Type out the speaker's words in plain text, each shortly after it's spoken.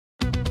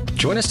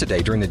Join us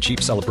today during the Jeep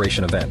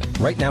Celebration event.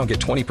 Right now, get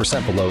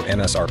 20% below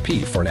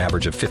MSRP for an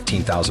average of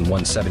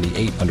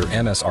 $15,178 under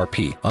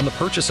MSRP on the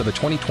purchase of a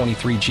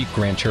 2023 Jeep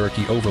Grand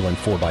Cherokee Overland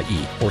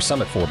 4xE or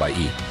Summit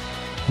 4xE.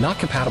 Not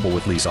compatible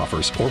with lease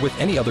offers or with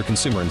any other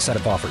consumer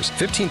incentive offers.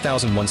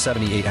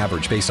 $15,178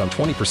 average based on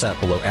 20%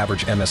 below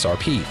average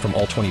MSRP from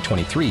all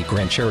 2023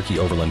 Grand Cherokee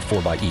Overland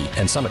 4xE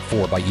and Summit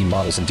 4xE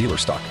models in dealer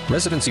stock.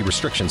 Residency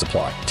restrictions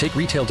apply. Take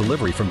retail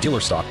delivery from dealer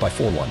stock by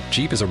 4/1.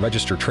 Jeep is a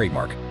registered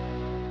trademark.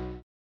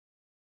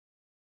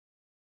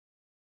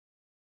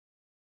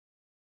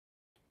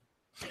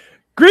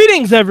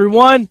 Greetings,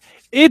 everyone.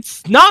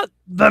 It's not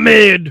the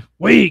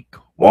midweek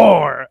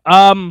war.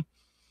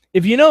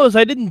 If you notice,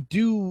 I didn't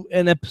do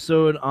an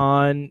episode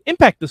on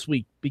Impact this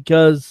week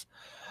because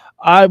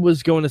I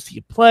was going to see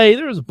a play.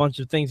 There was a bunch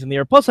of things in the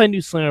air. Plus, I knew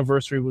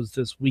Slammiversary was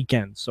this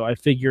weekend, so I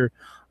figured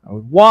I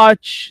would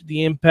watch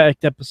the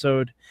Impact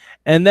episode,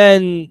 and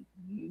then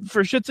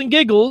for shits and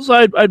giggles,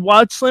 I'd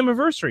watch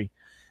Slammiversary.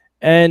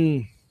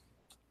 And,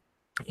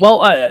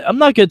 well, I'm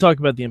not going to talk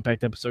about the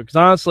Impact episode because,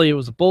 honestly, it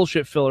was a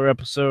bullshit filler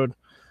episode.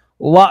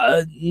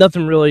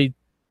 Nothing really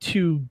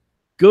too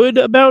good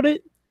about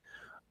it.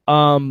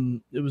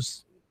 It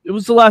was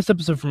the last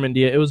episode from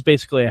India. It was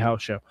basically a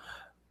house show.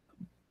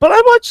 But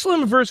I watched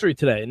Slammiversary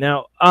today.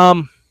 Now,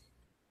 I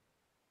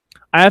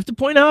have to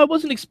point out I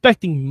wasn't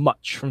expecting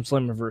much from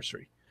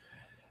Slammiversary.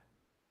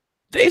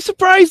 They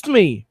surprised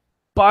me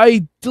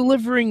by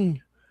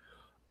delivering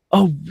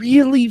a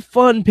really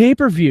fun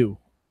pay-per-view.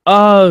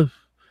 All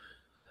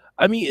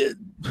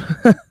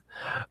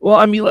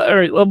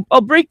right,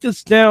 I'll break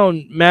this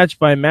down match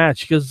by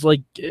match because,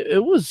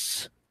 there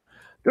was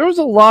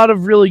a lot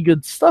of really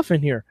good stuff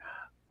in here.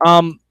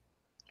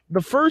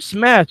 The first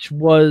match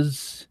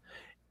was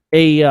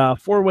a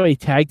four-way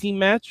tag team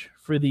match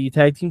for the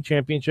Tag Team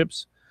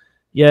Championships.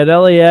 You had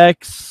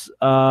LAX,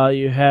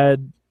 you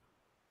had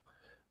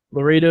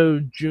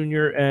Laredo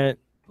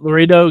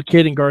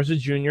Kid and Garza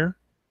Jr.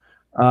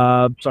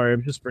 Sorry,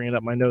 I'm just bringing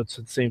up my notes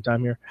at the same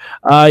time here.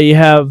 You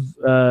have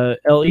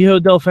El Hijo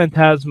del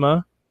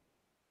Fantasma,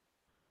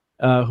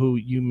 who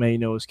you may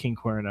know as King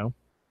Cuerno,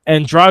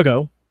 and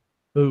Drago,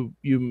 who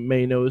you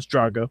may know as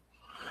Drago,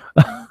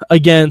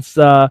 against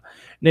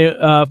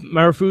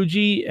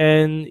Marufuji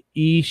and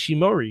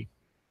Ishimori.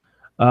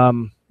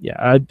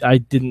 I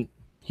didn't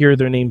hear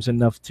their names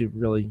enough to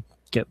really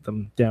get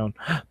them down.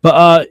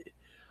 But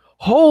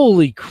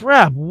holy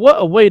crap,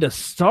 what a way to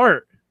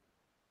start.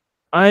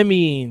 I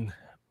mean,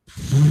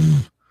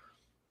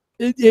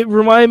 it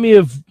reminded me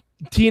of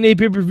TNA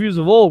pay-per-views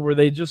of old where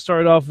they just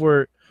started off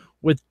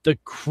with the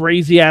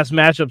crazy-ass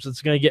matchups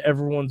that's going to get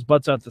everyone's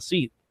butts out the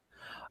seat.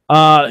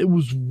 It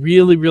was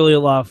really, really a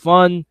lot of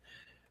fun.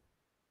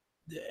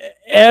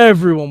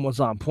 Everyone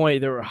was on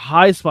point. There were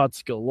high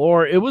spots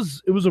galore. It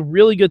was a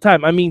really good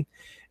time. I mean,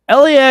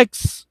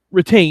 LAX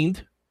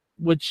retained,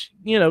 which,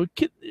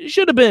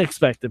 should have been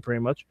expected pretty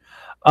much.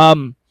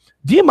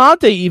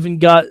 Diamante even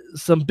got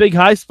some big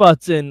high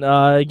spots in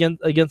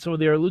against some of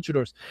the other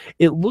luchadors.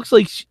 It looked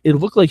like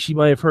she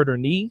might have hurt her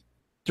knee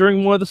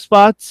during one of the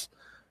spots,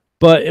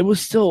 but it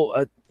was still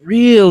a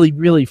really,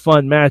 really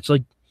fun match.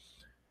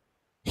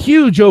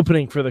 Huge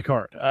opening for the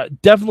card.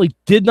 Definitely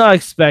did not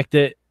expect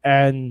it,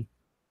 and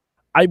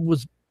I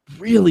was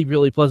really,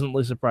 really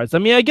pleasantly surprised. I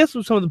mean, I guess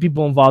with some of the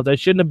people involved, I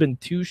shouldn't have been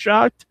too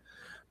shocked,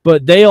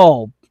 but they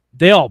all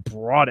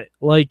brought it.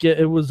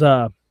 It was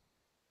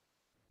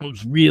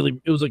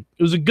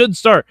a good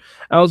start.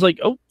 And I was like,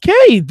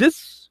 okay,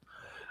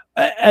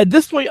 at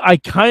this point, I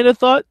kind of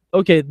thought,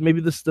 okay,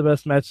 maybe this is the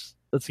best match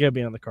that's gonna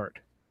be on the card.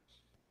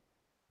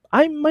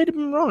 I might have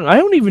been wrong. I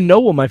don't even know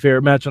what my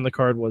favorite match on the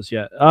card was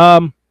yet.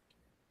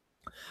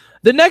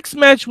 The next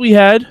match we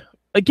had,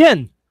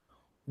 again,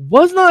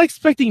 was not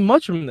expecting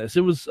much from this.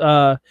 It was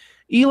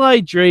Eli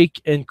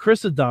Drake and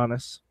Chris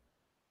Adonis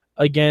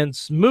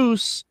against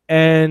Moose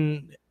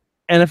and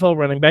NFL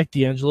running back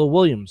Deangelo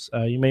Williams.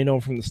 You may know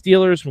him from the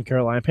Steelers, from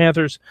Carolina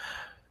Panthers.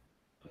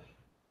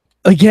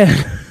 Again,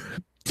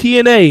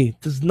 TNA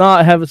does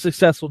not have a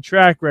successful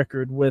track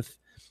record with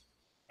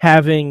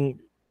having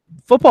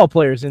football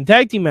players in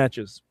tag team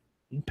matches.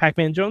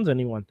 Pac-Man Jones,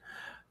 anyone.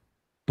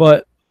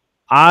 But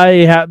I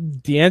have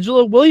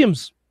Deangelo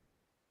Williams.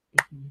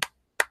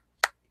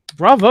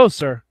 Bravo,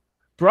 sir.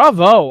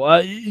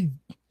 Bravo.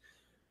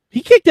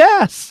 He kicked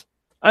ass.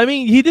 I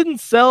mean, he didn't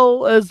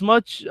sell as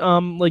much,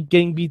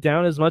 getting beat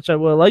down as much I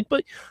would have liked,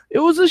 but it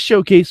was a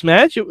showcase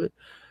match.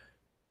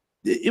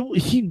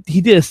 He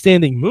did a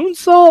standing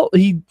moonsault.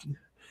 He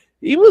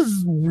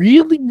was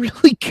really,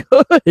 really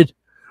good.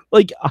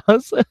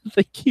 Honestly, I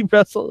think he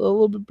wrestled a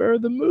little bit better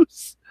than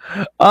Moose.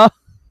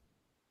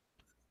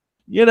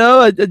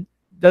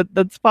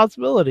 That's a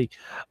possibility.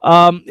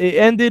 It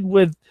ended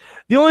with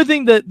the only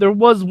thing that there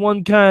was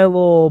one kind of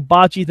little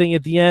botchy thing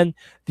at the end.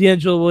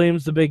 Deangelo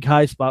Williams, the big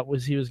high spot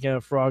was he was going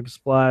to frog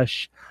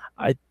splash.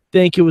 I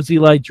think it was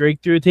Eli Drake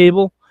through a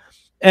table,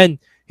 and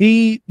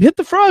he hit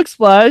the frog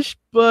splash,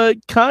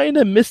 but kind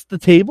of missed the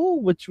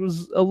table, which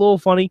was a little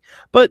funny.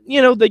 But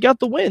they got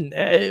the win.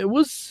 It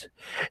was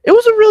a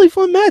really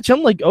fun match.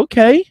 I'm like,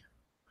 okay,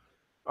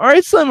 All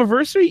right,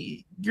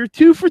 Slammiversary, you're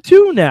 2 for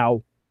 2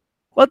 now.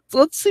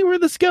 Let's see where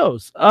this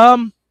goes.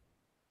 Now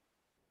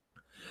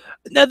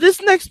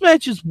this next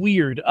match is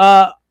weird.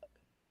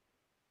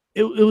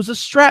 It was a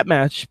strap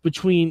match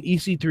between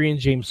EC3 and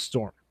James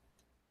Storm.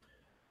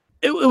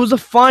 It was a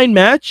fine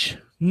match.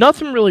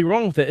 Nothing really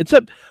wrong with it,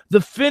 except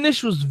the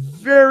finish was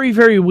very,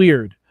 very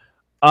weird.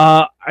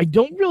 I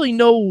don't really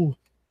know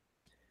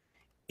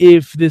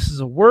if this is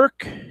a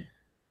work,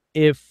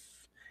 if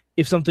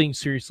something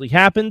seriously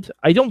happened.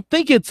 I don't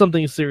think it's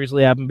something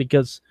seriously happened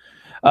because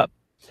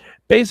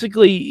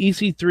basically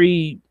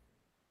EC3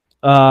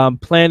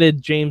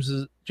 planted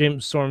James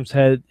Storm's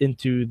head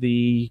into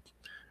the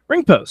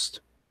ring post.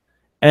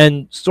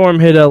 And Storm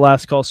hit a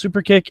last call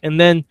super kick and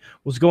then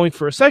was going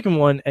for a second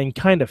one and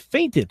kind of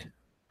fainted.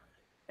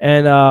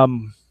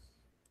 And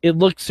it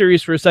looked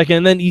serious for a second.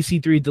 And then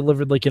EC3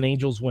 delivered like an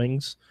angel's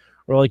wings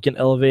or like an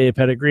elevated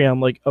pedigree.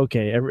 I'm like,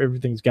 okay,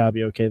 everything's got to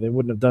be okay. They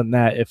wouldn't have done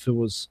that if it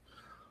was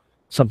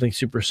something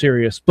super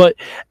serious. But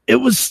it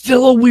was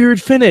still a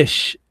weird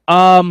finish.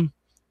 I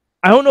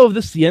don't know if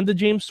this is the end of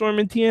James Storm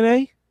in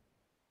TNA.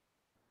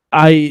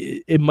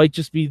 It might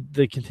just be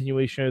the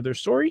continuation of their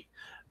story.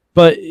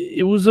 But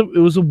it was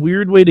a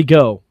weird way to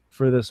go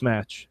for this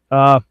match.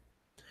 But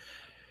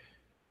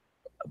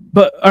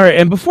all right,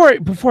 and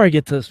before I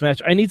get to this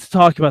match, I need to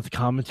talk about the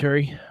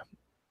commentary.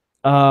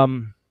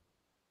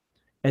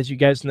 As you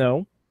guys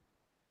know,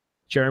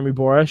 Jeremy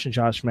Borash and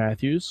Josh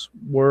Mathews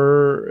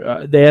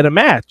they had a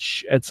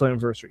match at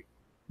Slammiversary,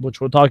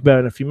 which we'll talk about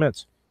in a few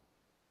minutes.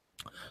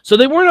 So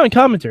they weren't on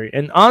commentary,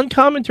 and on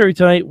commentary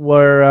tonight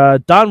were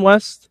Don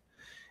West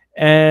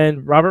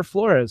and Robert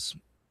Flores,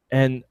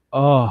 and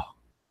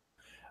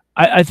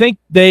I think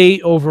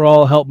they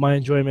overall helped my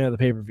enjoyment of the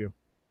pay-per-view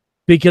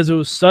because it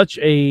was such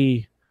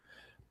a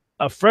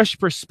fresh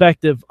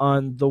perspective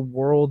on the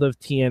world of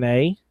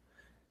TNA,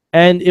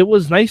 and it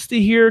was nice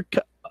to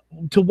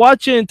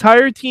watch an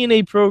entire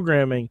TNA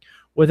programming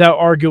without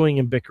arguing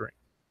and bickering.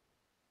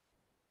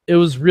 It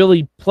was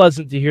really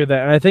pleasant to hear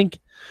that, and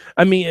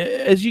I mean,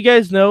 as you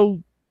guys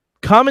know,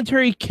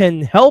 commentary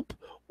can help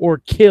or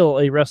kill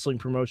a wrestling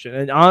promotion,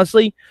 and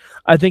honestly,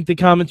 I think the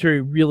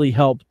commentary really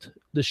helped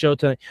the show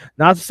tonight.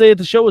 Not to say that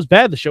the show was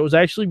bad. The show was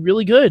actually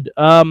really good.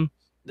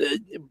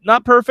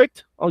 Not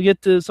perfect. I'll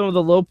get to some of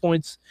the low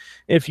points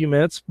in a few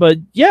minutes. But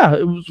yeah,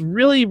 it was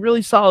really,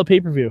 really solid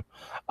pay-per-view.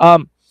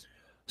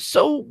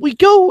 So we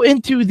go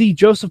into the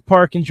Joseph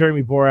Park and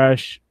Jeremy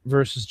Borash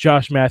versus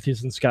Josh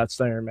Mathews and Scott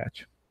Steiner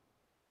match.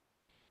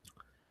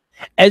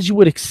 As you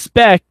would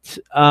expect,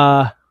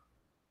 I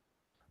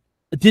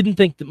didn't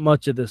think that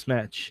much of this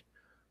match.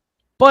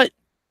 But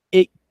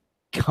it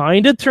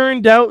kind of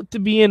turned out to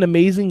be an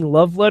amazing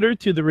love letter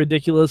to the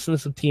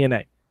ridiculousness of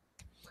TNA.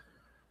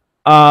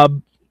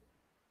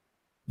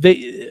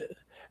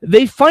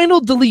 They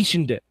final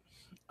deletioned it.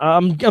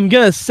 I'm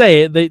gonna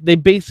say it.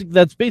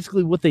 That's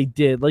basically what they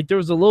did. Like there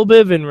was a little bit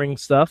of in-ring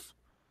stuff.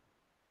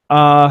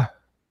 Then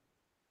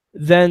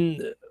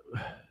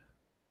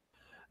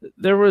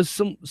there was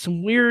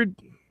some weird,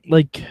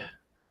 like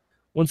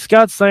when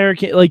Scott Steiner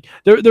came, like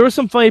there were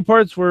some funny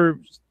parts where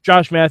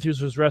Josh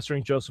Mathews was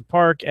wrestling Joseph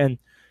Park and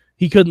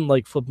he couldn't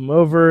like flip him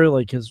over,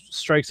 like his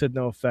strikes had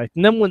no effect.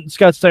 And then when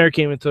Scott Steiner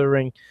came into the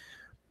ring,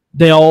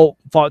 they all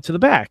fought to the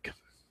back.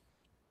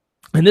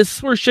 And this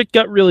is where shit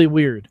got really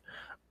weird.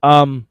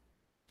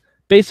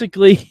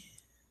 Basically,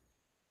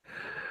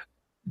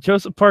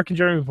 Joseph Park and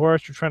Jeremy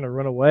Borash were trying to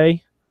run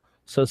away.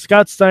 So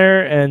Scott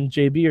Steiner and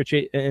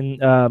JB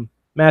and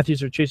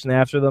Mathews are chasing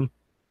after them.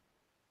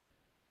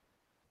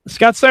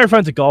 Scott Steiner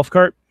finds a golf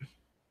cart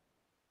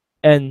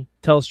and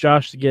tells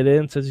Josh to get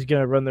in, says he's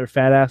going to run their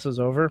fat asses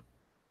over,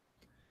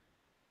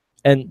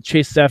 and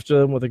chases after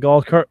them with a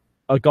golf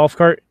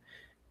cart.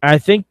 I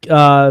think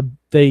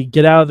they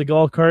get out of the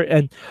golf cart,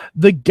 and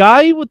the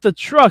guy with the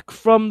truck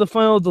from the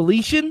final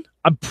deletion,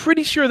 I'm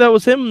pretty sure that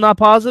was him, I'm not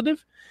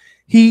positive.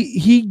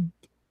 He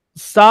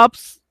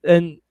stops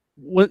and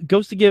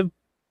goes to give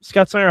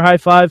Scott Steiner a high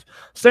five.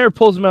 Steiner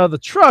pulls him out of the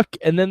truck,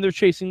 and then they're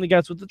chasing the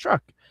guys with the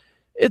truck.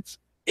 It's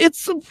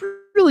a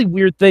really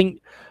weird thing.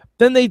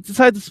 Then they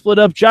decide to split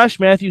up. Josh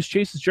Mathews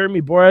chases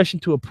Jeremy Borash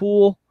into a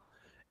pool,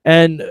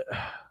 and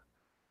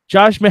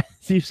Josh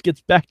Mathews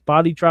gets back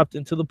body dropped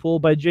into the pool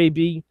by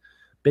JB.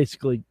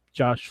 Basically,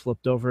 Josh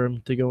flipped over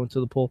him to go into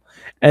the pool,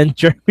 and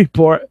Jeremy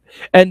Borash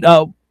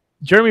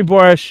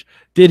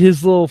did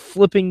his little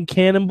flipping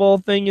cannonball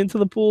thing into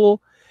the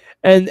pool.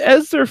 And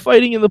as they're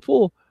fighting in the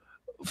pool,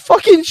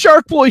 fucking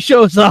Shark Boy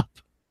shows up.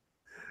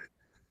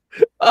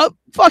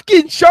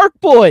 Fucking Shark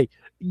Boy.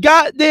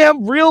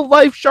 Goddamn real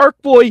life Shark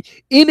Boy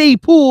in a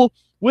pool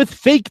with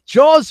fake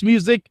Jaws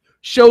music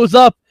shows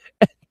up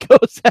and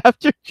goes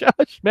after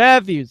Josh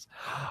Mathews.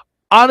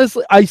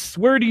 Honestly, I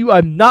swear to you,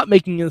 I'm not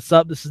making this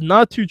up. This is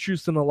not two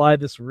truths and a lie.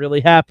 This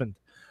really happened.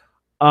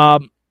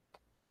 It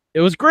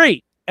was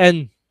great.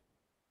 And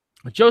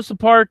Joseph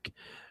Park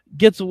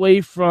gets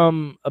away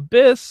from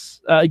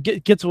Abyss, he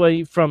gets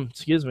away from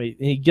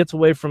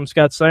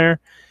Scott Steiner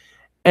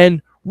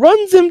and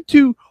runs him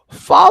to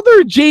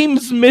Father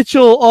James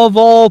Mitchell of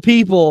all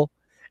people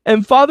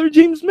And Father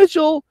James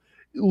Mitchell,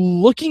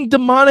 looking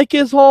demonic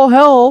as all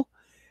hell,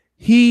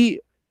 he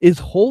is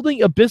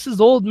holding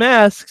Abyss's old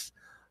masks,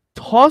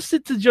 tossed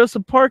it to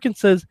Joseph Park and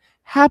says,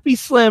 "Happy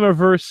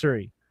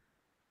Slammiversary."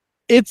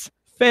 It's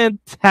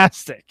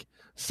fantastic.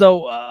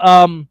 So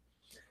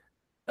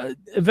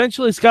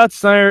eventually Scott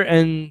Steiner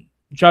and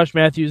Josh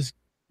Mathews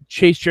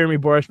chase Jeremy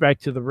Borash back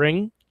to the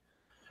ring.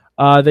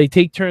 They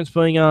take turns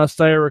putting on a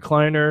Steiner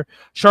recliner.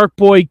 Shark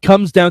Boy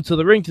comes down to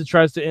the ring to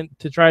try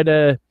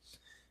to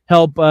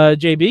help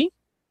JB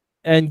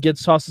and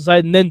gets tossed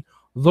aside. And then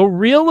the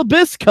real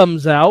Abyss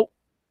comes out.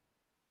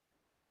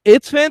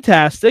 It's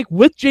fantastic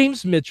with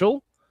James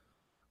Mitchell.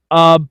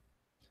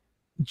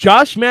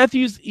 Josh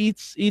Mathews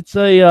eats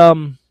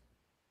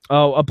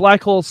a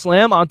black hole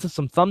slam onto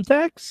some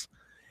thumbtacks,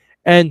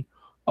 and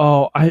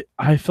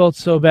I felt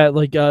so bad.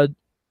 Like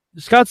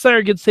Scott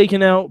Steiner gets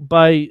taken out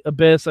by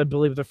Abyss. I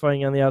believe they're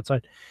fighting on the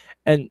outside,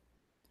 and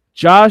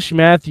Josh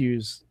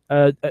Mathews,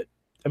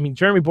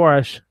 Jeremy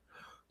Borash,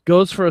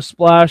 goes for a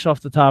splash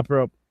off the top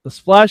rope. The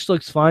splash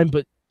looks fine,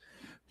 but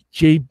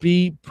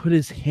JB put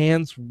his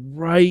hands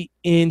right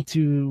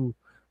into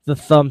the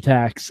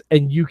thumbtacks,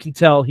 and you can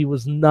tell he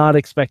was not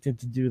expecting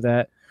to do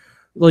that.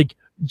 Like,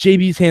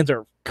 JB's hands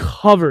are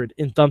covered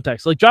in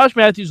thumbtacks. Like, Josh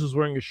Mathews was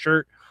wearing a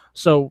shirt,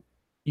 so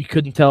you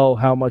couldn't tell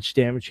how much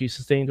damage he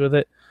sustained with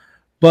it.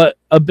 But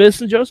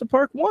Abyss and Joseph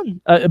Park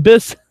won.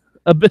 Abyss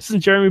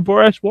and Jeremy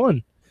Borash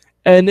won.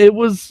 And it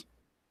was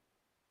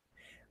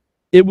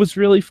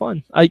really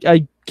fun.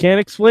 I can't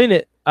explain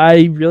it.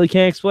 I really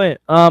can't explain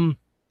it.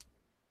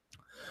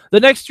 The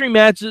next three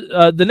matches,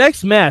 the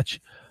next match,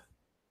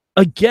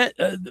 again,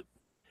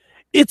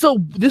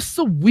 this is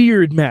a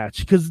weird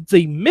match because it's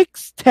a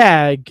mixed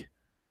tag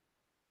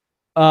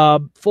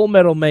Full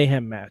Metal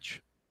Mayhem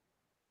match.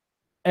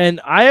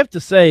 And I have to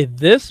say,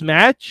 this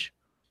match,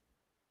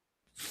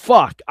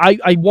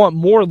 I want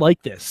more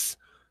like this.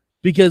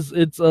 Because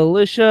it's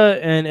Alicia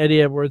and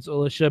Eddie Edwards,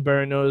 Alicia,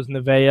 better known as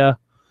Nevaeh,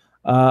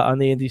 on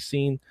the indie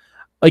scene,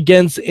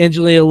 against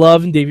Angelina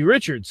Love and Davey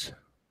Richards.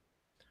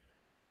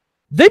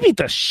 They beat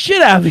the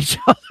shit out of each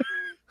other.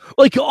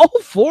 Like, all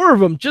four of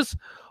them. Just,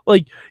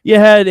 like, you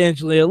had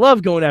Angelina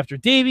Love going after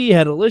Davey, you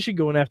had Alicia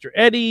going after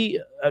Eddie.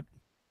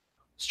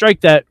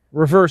 Strike that,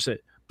 reverse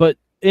it. But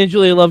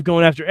Angelina Love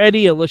going after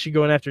Eddie, Alicia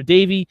going after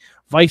Davey,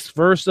 vice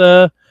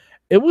versa.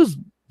 It was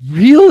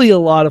really a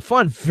lot of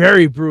fun.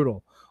 Very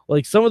brutal.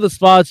 Like, some of the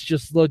spots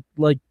just looked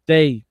like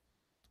they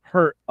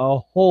hurt a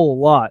whole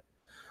lot.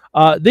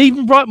 They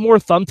even brought more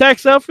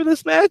thumbtacks out for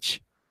this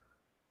match.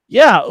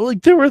 Yeah,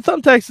 like, there were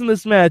thumbtacks in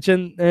this match,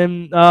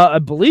 and I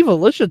believe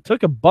Alicia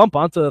took a bump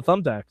onto the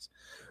thumbtacks.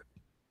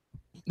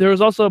 There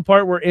was also a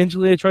part where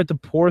Angelina tried to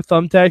pour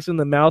thumbtacks in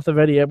the mouth of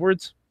Eddie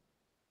Edwards.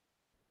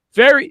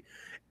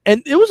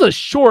 And it was a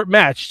short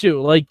match,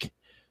 too. Like,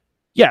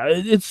 yeah,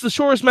 it's the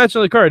shortest match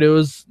on the card. It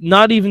was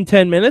not even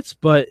 10 minutes,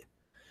 but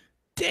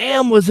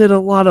damn, was it a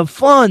lot of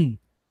fun.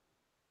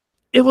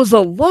 It was a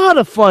lot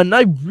of fun.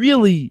 I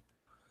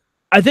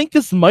think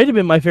this might have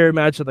been my favorite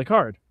match of the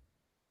card.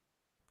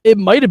 It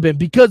might have been,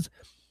 because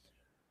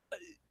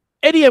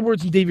Eddie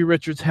Edwards and Davey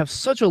Richards have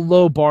such a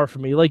low bar for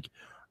me. Like,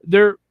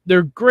 they're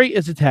great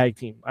as a tag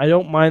team. I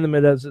don't mind them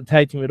as a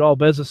tag team at all,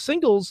 but as a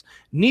singles,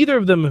 neither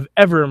of them have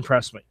ever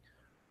impressed me.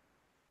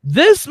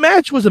 This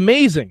match was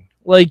amazing.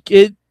 Like,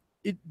 it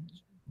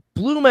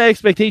blew my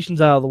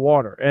expectations out of the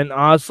water. And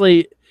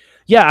honestly,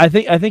 yeah, I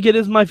think it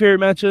is my favorite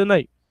match of the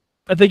night.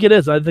 I think it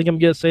is. I think I'm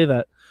gonna say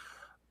that.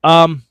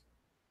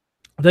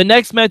 The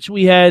next match,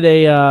 we had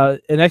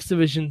an X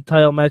Division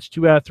title match,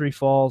 2 out of 3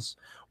 falls,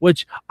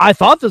 which I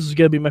thought this was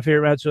going to be my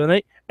favorite match of the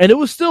night, and it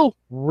was still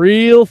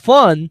real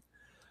fun.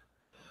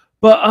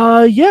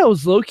 But, yeah, it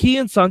was Ki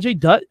and Sonjay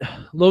Dutt.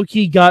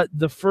 Ki got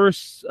the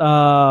first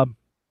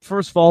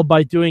fall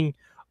by doing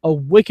a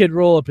wicked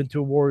roll-up into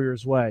a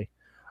Warrior's Way.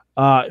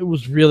 It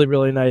was really,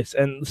 really nice.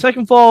 And the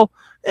second fall,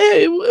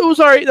 it was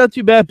all right, not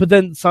too bad, but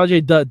then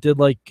Sonjay Dutt did,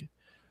 like,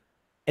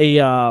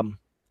 a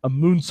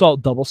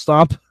moonsault double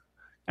stomp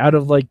out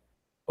of, like,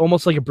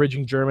 almost like a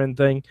bridging German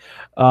thing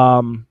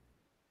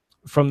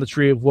from the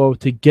Tree of Woe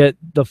to get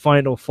the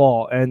final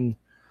fall. And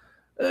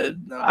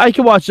I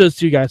could watch those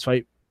two guys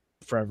fight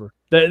forever.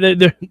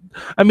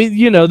 I mean,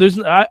 you know,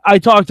 I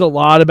talked a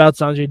lot about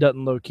Sonjay Dutt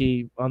and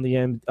Ki on the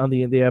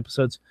indie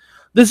episodes.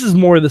 This is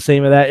more of the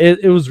same of that.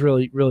 It was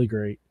really, really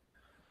great.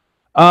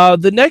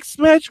 The next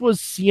match was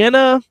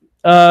Sienna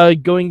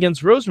going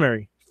against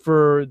Rosemary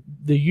for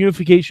the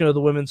unification of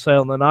the women's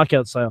style and the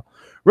knockout style.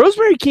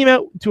 Rosemary came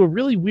out to a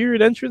really weird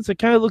entrance that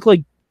kind of looked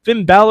like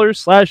Finn Balor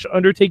 /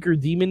 Undertaker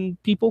demon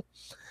people.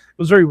 It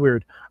was very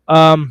weird.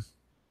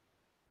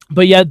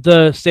 But you had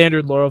the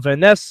standard Laurel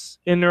Van Ness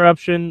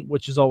interruption,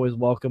 which is always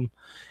welcome.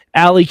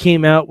 Allie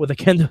came out with a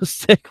kendo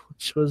stick,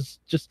 which was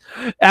just...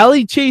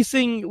 Allie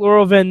chasing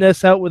Laurel Van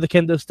Ness out with a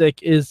kendo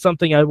stick is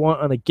something I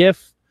want on a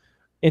GIF.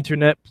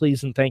 Internet,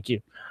 please and thank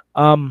you.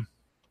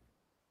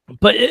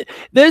 But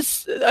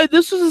this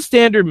was a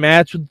standard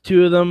match with the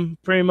two of them,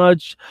 pretty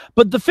much.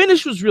 But the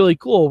finish was really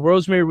cool.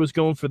 Rosemary was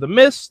going for the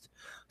mist.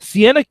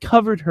 Sienna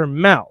covered her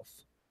mouth.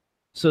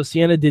 so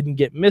Sienna didn't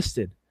get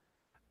misted.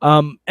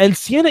 And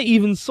Sienna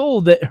even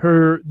sold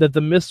that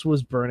the mist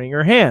was burning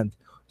her hand.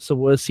 So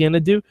what does Sienna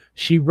do?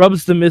 She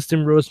rubs the mist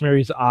in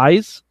Rosemary's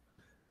eyes,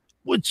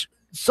 which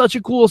is such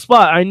a cool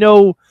spot. I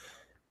know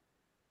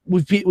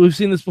we've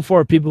seen this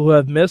before, people who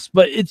have missed,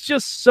 but it's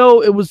just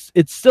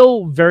it's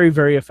still very,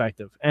 very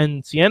effective.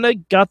 And Sienna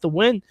got the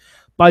win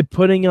by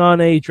putting on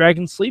a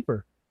Dragon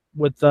Sleeper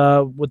with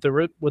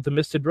the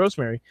misted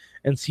Rosemary.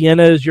 And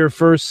Sienna is your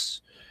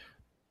first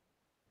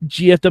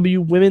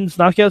GFW Women's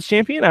Knockouts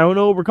Champion. I don't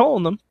know what we're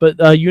calling them,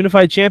 but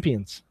Unified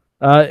Champions.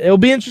 It'll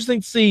be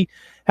interesting to see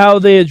how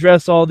they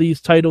address all these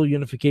title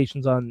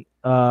unifications on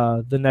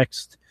the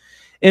next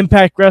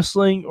Impact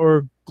Wrestling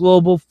or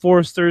Global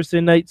Force Thursday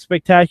Night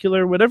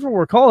Spectacular, whatever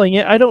we're calling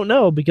it. I don't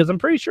know, because I'm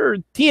pretty sure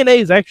TNA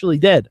is actually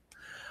dead.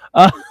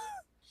 But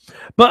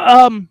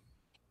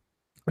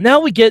now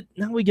we get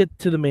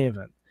to the main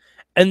event.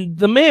 And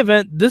the main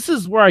event, this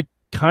is where I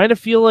kind of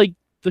feel like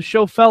the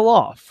show fell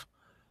off.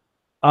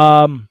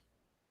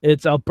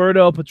 It's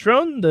Alberto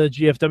Patron, the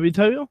GFW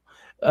title,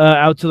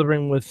 out to the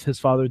ring with his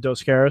father,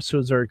 Dos Caras, who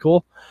is very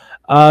cool,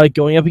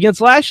 going up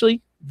against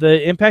Lashley,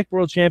 the Impact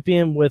World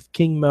Champion, with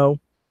King Mo.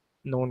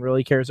 No one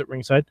really cares at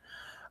ringside.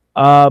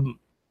 And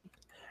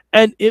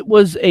it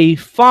was a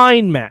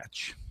fine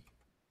match.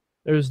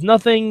 There's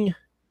nothing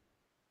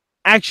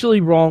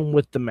actually wrong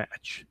with the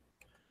match.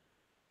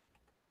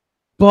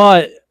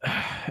 But,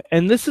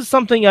 and this is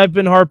something I've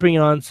been harping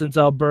on since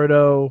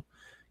Alberto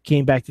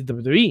came back to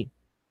WWE.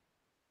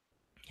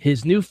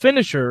 His new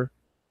finisher,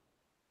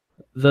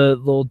 the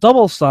little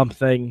double stomp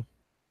thing,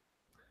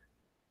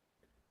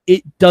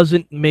 it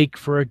doesn't make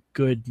for a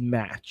good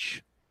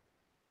match.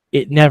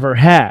 It never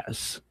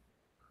has.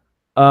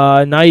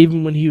 Not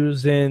even when he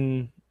was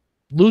in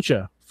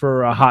Lucha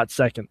for a hot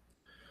second.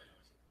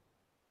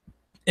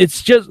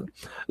 It's just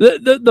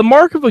the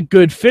mark of a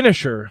good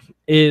finisher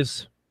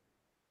is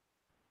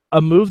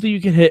a move that you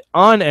can hit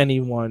on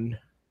anyone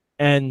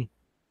and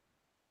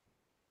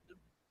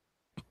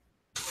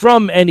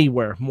from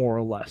anywhere, more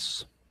or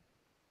less.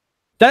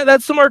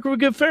 That's the mark of a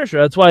good finisher.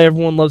 That's why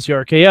everyone loves the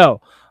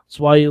RKO. That's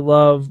why you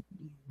love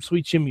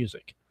Sweet Chin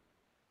Music.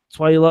 That's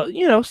why you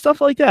love, stuff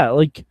like that.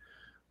 Like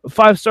a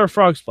 5-star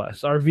frog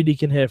splash. RVD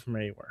can hit from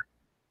anywhere.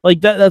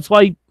 Like that. That's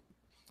why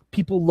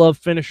people love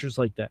finishers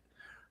like that.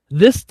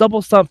 This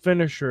double stomp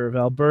finisher of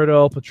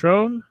Alberto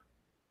Patron,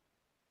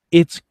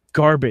 it's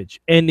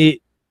garbage. And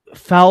it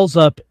fouls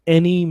up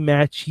any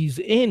match he's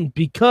in,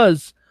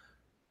 because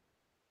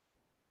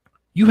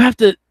you have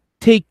to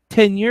take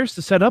 10 years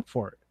to set up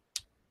for it.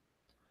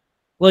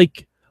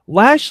 Like,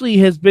 Lashley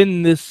has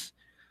been this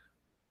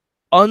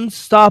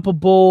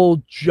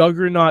unstoppable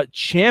juggernaut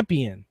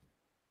champion,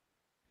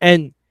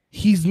 and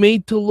he's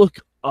made to look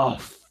a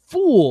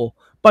fool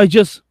by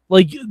just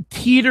like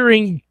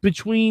teetering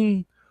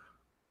between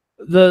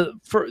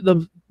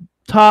the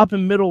top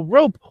and middle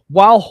rope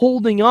while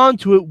holding on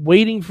to it,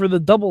 waiting for the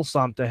double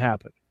stomp to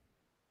happen.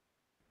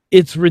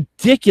 It's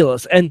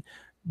ridiculous. And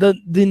the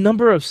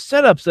number of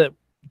setups that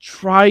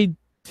tried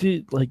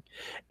to, like,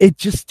 it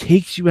just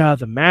takes you out of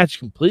the match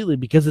completely,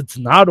 because it's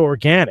not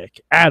organic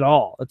at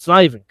all. It's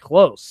not even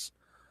close.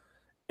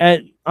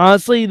 And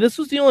honestly, this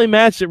was the only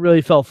match that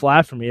really fell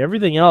flat for me.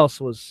 Everything else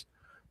was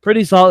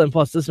pretty solid, and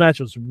plus this match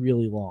was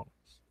really long.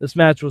 This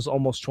match was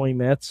almost 20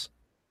 minutes.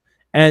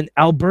 And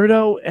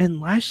Alberto and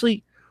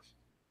Lashley,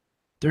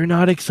 they're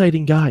not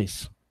exciting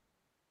guys.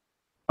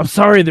 I'm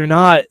sorry, they're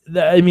not.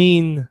 I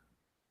mean,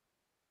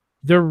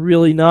 they're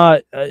really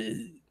not.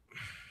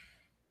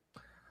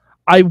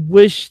 I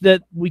wish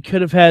that we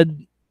could have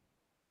had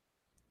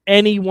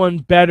anyone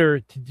better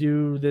to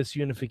do this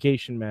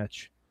unification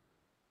match,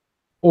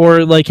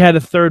 or like had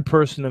a third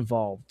person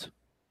involved.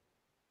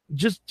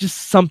 Just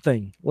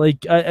something.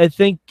 Like I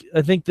think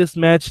this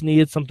match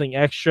needed something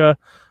extra.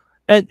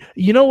 And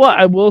you know what?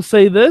 I will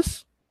say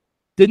this: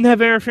 didn't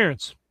have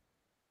interference,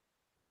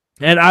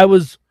 and I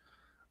was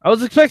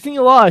expecting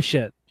a lot of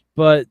shit,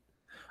 but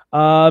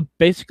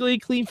basically a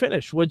clean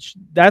finish, which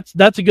that's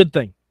a good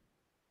thing.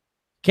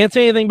 Can't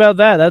say anything about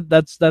that.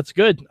 That's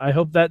good. I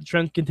hope that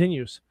trend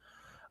continues.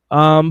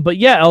 But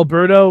yeah,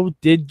 Alberto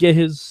did get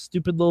his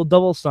stupid little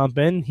double stomp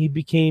in. He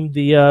became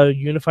the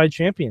unified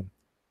champion.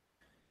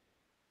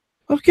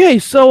 Okay,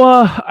 so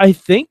I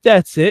think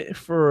that's it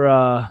for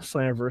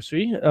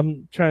Slammiversary.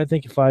 I'm trying to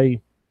think if I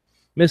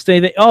missed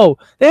anything. Oh,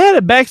 they had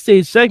a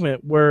backstage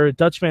segment where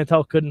Dutch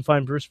Mantel couldn't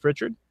find Bruce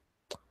Pritchard,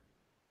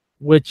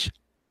 which,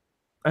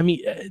 I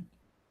mean,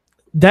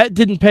 that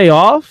didn't pay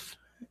off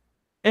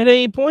at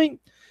any point.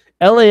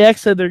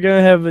 LAX said they're going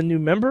to have a new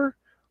member.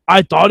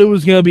 I thought it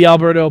was going to be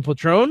Alberto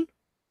Patron.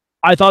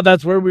 I thought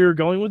that's where we were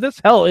going with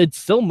this. Hell, it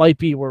still might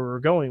be where we're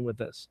going with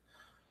this.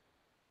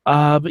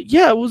 But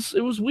yeah, it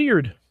was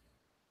weird.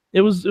 It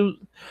was,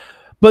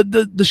 but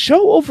the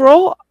show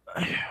overall,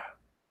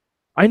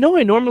 I know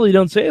I normally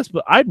don't say this,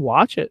 but I'd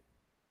watch it.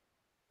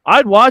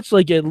 I'd watch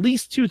like at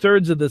least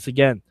 2/3 of this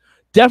again.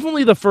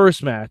 Definitely the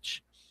first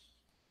match.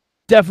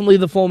 Definitely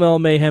the Full Metal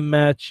Mayhem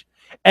match.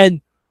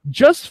 And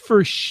just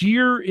for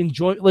sheer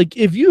enjoyment. Like,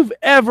 if you've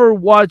ever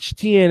watched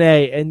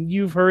TNA and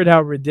you've heard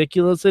how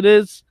ridiculous it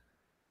is,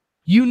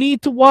 you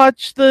need to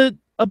watch the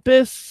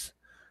Abyss,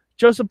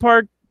 Joseph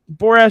Park,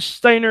 Borash,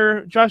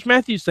 Steiner, Josh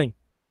Mathews thing.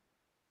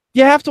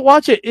 You have to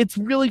watch it. It's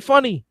really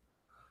funny.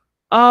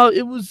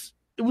 It was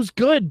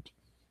good.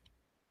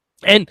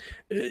 And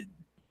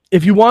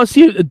if you want to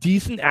see a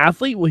decent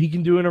athlete, what he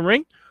can do in a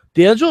ring,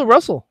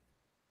 Deangelo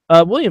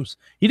Williams,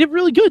 he did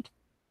really good.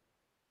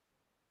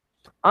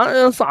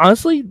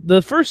 Honestly,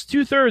 the first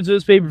 2/3 of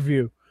this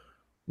pay-per-view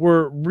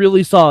were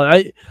really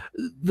solid.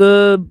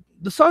 The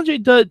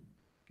Sonjay Dutt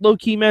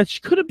low-key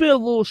match could have been a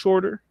little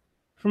shorter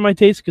for my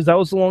taste, because that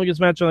was the longest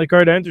match on the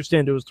card. I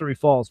understand it was 3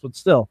 falls, but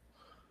still.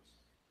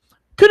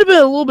 Could have been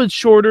a little bit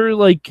shorter,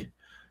 like,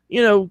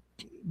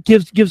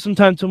 give some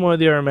time to one of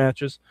the other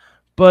matches.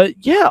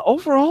 But yeah,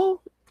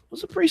 overall, it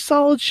was a pretty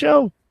solid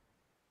show.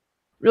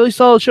 Really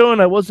solid show,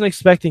 and I wasn't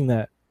expecting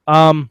that.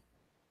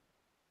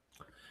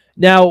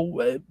 Now,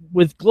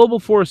 with Global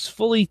Force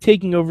fully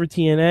taking over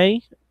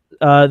TNA,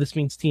 this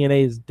means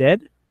TNA is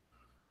dead.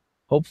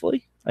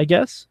 Hopefully, I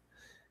guess.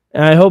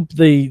 And I hope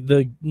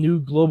the new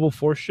Global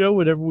Force show,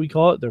 whatever we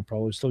call it, they're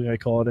probably still going to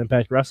call it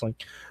Impact Wrestling.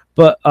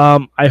 But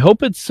I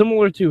hope it's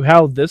similar to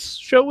how this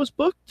show was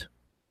booked.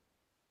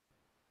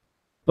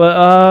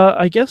 But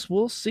I guess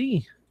we'll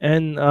see.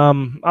 And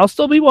I'll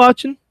still be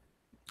watching.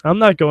 I'm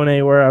not going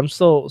anywhere. I'm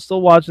still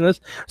watching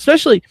this.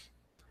 Especially,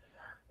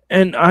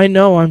 and I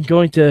know I'm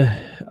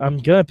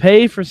gonna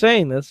pay for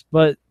saying this,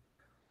 but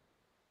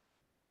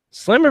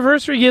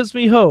Slammiversary gives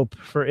me hope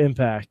for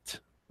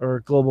Impact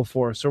or Global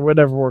Force or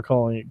whatever we're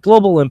calling it.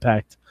 Global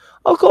Impact.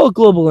 I'll call it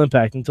Global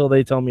Impact until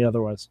they tell me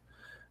otherwise.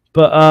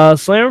 But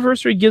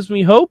Slammiversary gives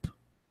me hope.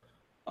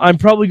 I'm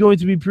probably going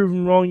to be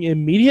proven wrong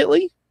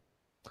immediately.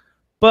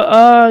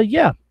 But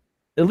yeah,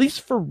 at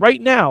least for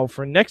right now,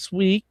 for next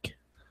week's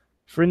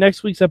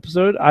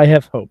episode, I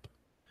have hope.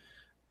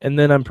 And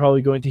then I'm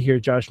probably going to hear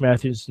Josh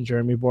Mathews and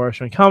Jeremy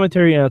Borash on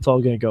commentary, and it's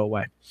all going to go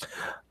away.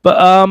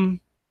 But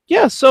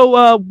yeah,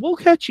 so we'll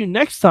catch you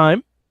next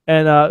time.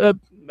 And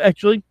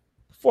actually,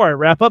 before I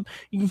wrap up,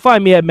 you can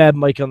find me at Mad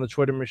Mike on the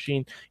Twitter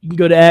machine. You can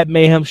go to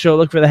 @Mayhem Show,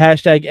 look for the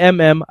hashtag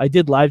MM. I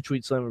did live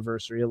tweet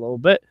Slammiversary a little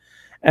bit.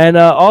 And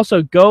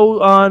also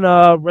go on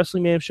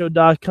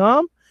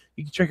WrestlingMayhemShow.com.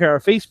 You can check out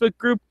our Facebook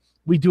group.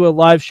 We do a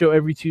live show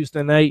every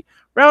Tuesday night,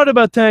 around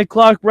about 10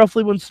 o'clock,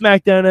 roughly when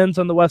SmackDown ends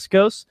on the West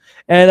Coast.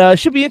 And it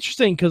should be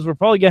interesting because we're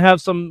probably going to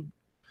have some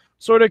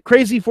sort of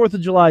crazy 4th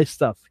of July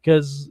stuff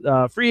because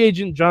free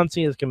agent John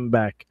Cena is coming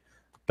back.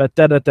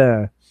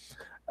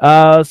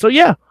 So,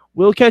 yeah,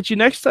 we'll catch you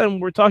next time.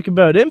 We're talking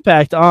about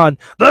Impact on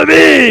the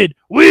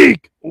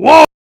Midweek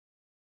War.